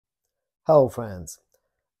Hello friends,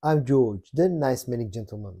 I'm George, the nice smelling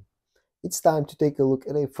gentleman. It's time to take a look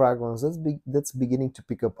at a fragrance that's beginning to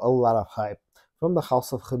pick up a lot of hype from the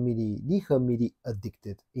house of Hamidi, the Hamidi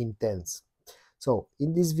Addicted Intense. So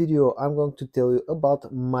in this video I'm going to tell you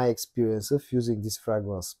about my experience of using this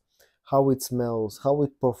fragrance, how it smells, how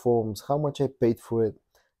it performs, how much I paid for it,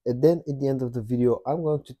 and then at the end of the video I'm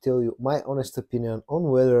going to tell you my honest opinion on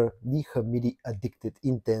whether the Hamidi Addicted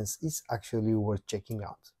Intense is actually worth checking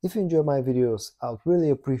out. If you enjoy my videos, I would really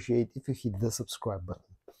appreciate if you hit the subscribe button.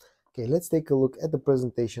 Okay, let's take a look at the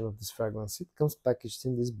presentation of this fragrance. It comes packaged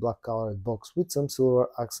in this black colored box with some silver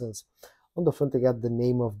accents. On the front I got the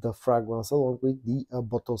name of the fragrance along with the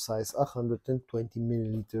bottle size, 120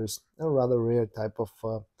 milliliters, a rather rare type of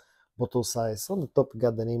bottle size. On the top I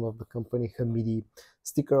got the name of the company, Hamidi,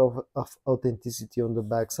 sticker of authenticity on the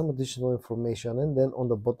back, some additional information, and then on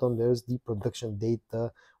the bottom there's the production date,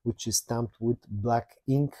 which is stamped with black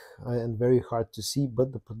ink and very hard to see,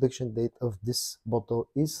 but the production date of this bottle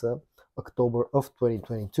is October of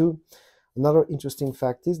 2022. Another interesting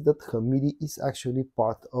fact is that Hamidi is actually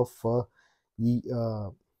part of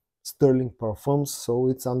the Sterling Parfums, so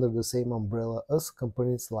it's under the same umbrella as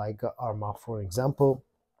companies like Arma, for example.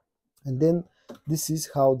 And then this is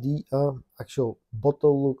how the actual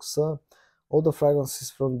bottle looks. All the fragrances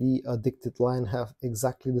from the Addicted line have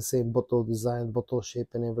exactly the same bottle design, bottle shape,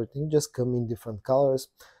 and everything, just come in different colors.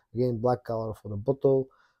 Again, black color for the bottle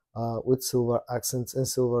with silver accents and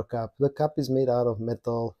silver cap. The cap is made out of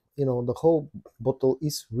metal. You know, the whole bottle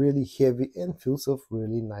is really heavy and feels of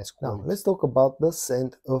really nice quality. Now, let's talk about the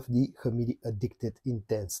scent of the Hamidi Addicted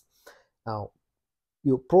Intense. Now,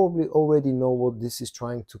 you probably already know what this is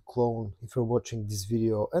trying to clone if you're watching this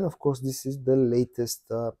video, and of course this is the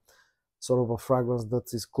latest sort of a fragrance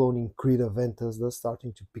that is cloning Creed Aventus, that's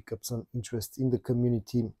starting to pick up some interest in the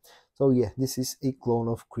community. So yeah, this is a clone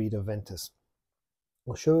of Creed Aventus.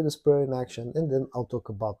 I'll show you the spray in action and then I'll talk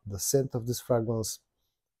about the scent of this fragrance.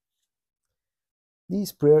 The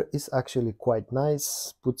sprayer is actually quite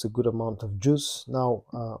nice, puts a good amount of juice. Now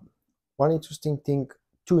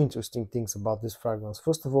two interesting things about this fragrance.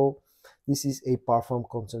 First of all, this is a parfum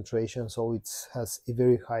concentration, so it has a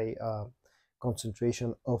very high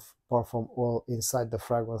concentration of parfum oil inside the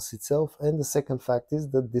fragrance itself. And the second fact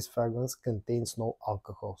is that this fragrance contains no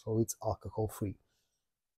alcohol, so it's alcohol free.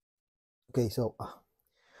 Okay, so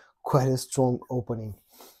quite a strong opening.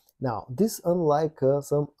 Now, this, unlike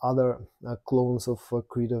some other clones of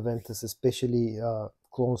Creed Aventus, especially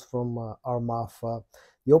clones from Armaf,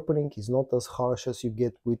 the opening is not as harsh as you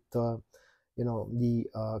get with, you know, the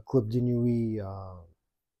Club de Nuit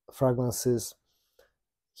fragrances.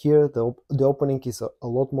 Here, the opening is a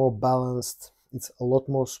lot more balanced. It's a lot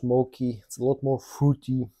more smoky. It's a lot more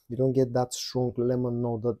fruity. You don't get that strong lemon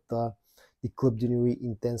note that the Club de Nuit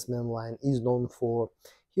Intense Man line is known for.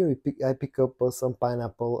 Here I pick up some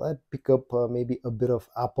pineapple. I pick up maybe a bit of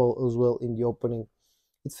apple as well in the opening.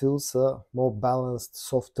 It feels more balanced,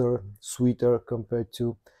 softer, sweeter compared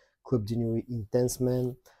to Club de Nuit Intense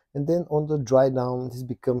Man. And then on the dry down, this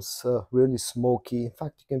becomes really smoky. In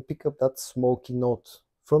fact, you can pick up that smoky note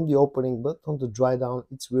from the opening, but on the dry down,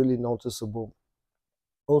 it's really noticeable.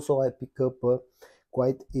 Also, I pick up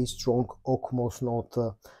quite a strong oak moss note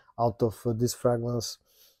out of this fragrance.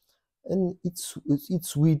 And it's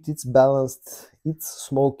sweet, it's balanced, it's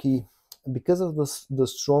smoky. Because of the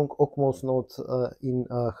strong oak moss note in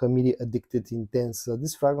Hamidi Addicted Intense,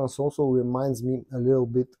 this fragrance also reminds me a little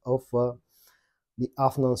bit of the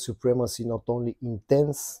Afnan Supremacy, not only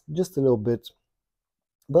intense, just a little bit,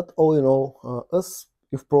 but all in all, as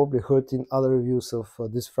you've probably heard in other reviews of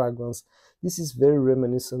this fragrance, this is very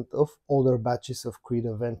reminiscent of older batches of Creed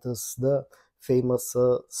Aventus, the famous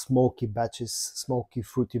smoky batches, smoky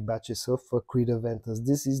fruity batches of Creed Aventus.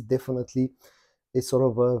 This is definitely a sort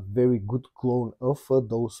of a very good clone of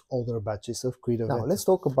those older batches of Creed Aventus. Now let's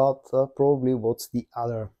talk about probably what's the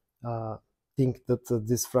other thing that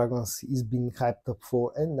this fragrance is being hyped up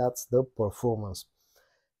for, and that's the performance.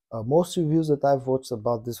 Most reviews that I've watched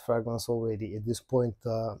about this fragrance already at this point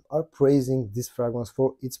are praising this fragrance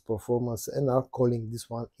for its performance and are calling this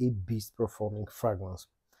one a beast performing fragrance.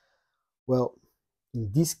 Well, in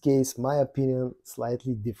this case, my opinion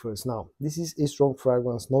slightly differs. Now, this is a strong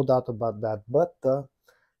fragrance, no doubt about that, but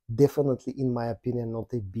definitely, in my opinion,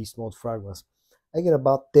 not a beast mode fragrance. I get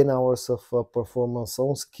about 10 hours of performance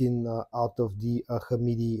on skin out of the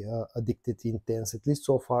Hamidi Addicted Intense, at least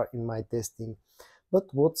so far in my testing. But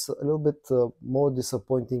what's a little bit more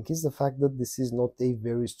disappointing is the fact that this is not a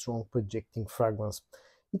very strong projecting fragrance.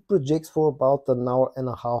 It projects for about an hour and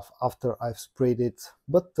a half after I've sprayed it,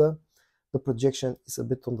 but the projection is a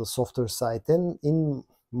bit on the softer side, and in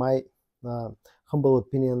my humble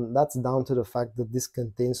opinion, that's down to the fact that this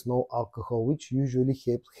contains no alcohol, which usually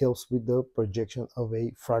helps with the projection of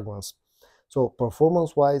a fragrance. So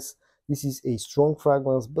performance-wise, this is a strong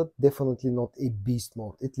fragrance, but definitely not a beast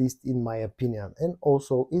mode, at least in my opinion, and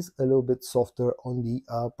also is a little bit softer on the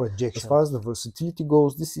projection. As far as the versatility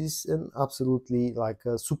goes, this is an absolutely like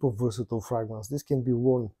a super versatile fragrance. This can be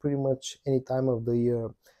worn pretty much any time of the year,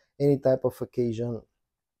 any type of occasion.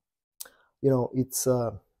 You know, it's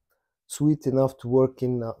sweet enough to work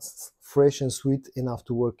in fresh and sweet enough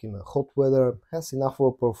to work in hot weather, has enough of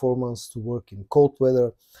a performance to work in cold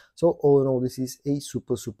weather. So all in all, this is a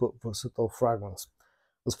super versatile fragrance.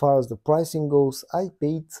 As far as the pricing goes, I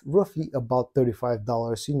paid roughly about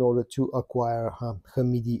 $35 in order to acquire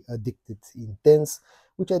Hamidi Addicted Intense,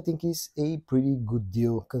 which I think is a pretty good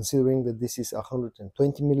deal considering that this is a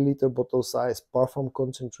 120 milliliter bottle size, parfum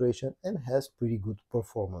concentration, and has pretty good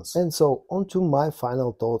performance. And so on to my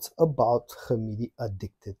final thoughts about Hamidi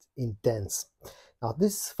Addicted Intense. Now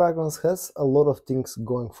this fragrance has a lot of things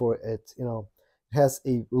going for it. You know, it has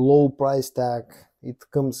a low price tag. It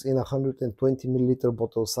comes in a 120 milliliter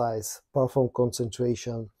bottle size, parfum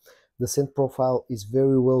concentration. The scent profile is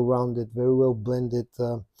very well rounded, very well blended.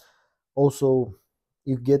 Also,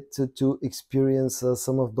 you get to experience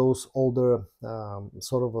some of those older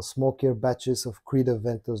sort of a smokier batches of Creed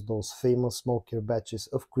Aventus, those famous smokier batches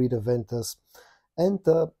of Creed Aventus. And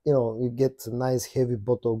you know, you get a nice heavy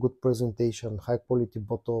bottle, good presentation, high quality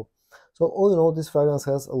bottle. So all in all, this fragrance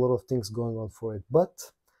has a lot of things going on for it,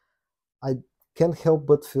 but I can't help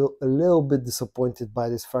but feel a little bit disappointed by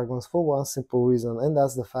this fragrance for one simple reason, and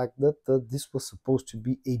that's the fact that this was supposed to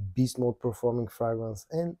be a beast mode performing fragrance,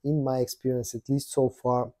 and in my experience, at least so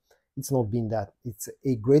far, it's not been that. It's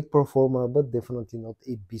a great performer, but definitely not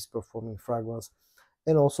a beast performing fragrance,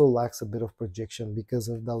 and also lacks a bit of projection because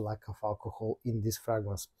of the lack of alcohol in this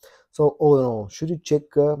fragrance. So all in all, should you check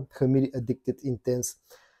Hamidi Addicted Intense?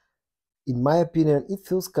 In my opinion, it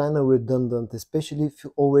feels kind of redundant, especially if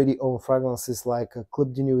you already own fragrances like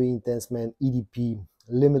Club de Nuit Intense Man, EDP,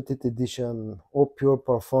 Limited Edition, or Pure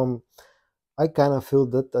Parfum. I kind of feel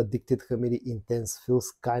that Addicted Hamidi Intense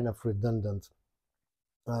feels kind of redundant.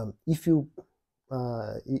 If you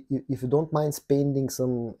don't mind spending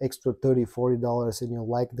some extra $30-40 and you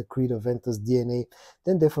like the Creed Aventus DNA,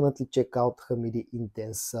 then definitely check out Hamidi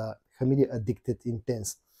Intense, Hamidi Addicted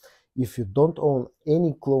Intense. If you don't own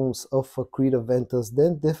any clones of Creed Aventus,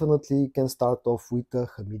 then definitely you can start off with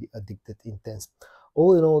Hamidi Addicted Intense.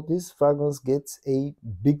 All in all, this fragrance gets a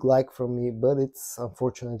big like from me, but it's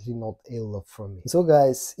unfortunately not a love from me. So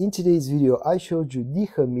guys, in today's video, I showed you the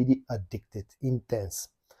Hamidi Addicted Intense,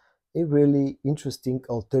 a really interesting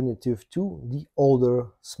alternative to the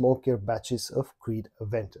older, smokier batches of Creed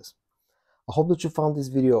Aventus. I hope that you found this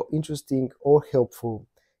video interesting or helpful.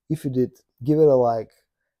 If you did, give it a like,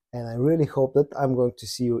 and I really hope that I'm going to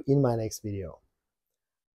see you in my next video.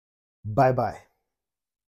 Bye bye.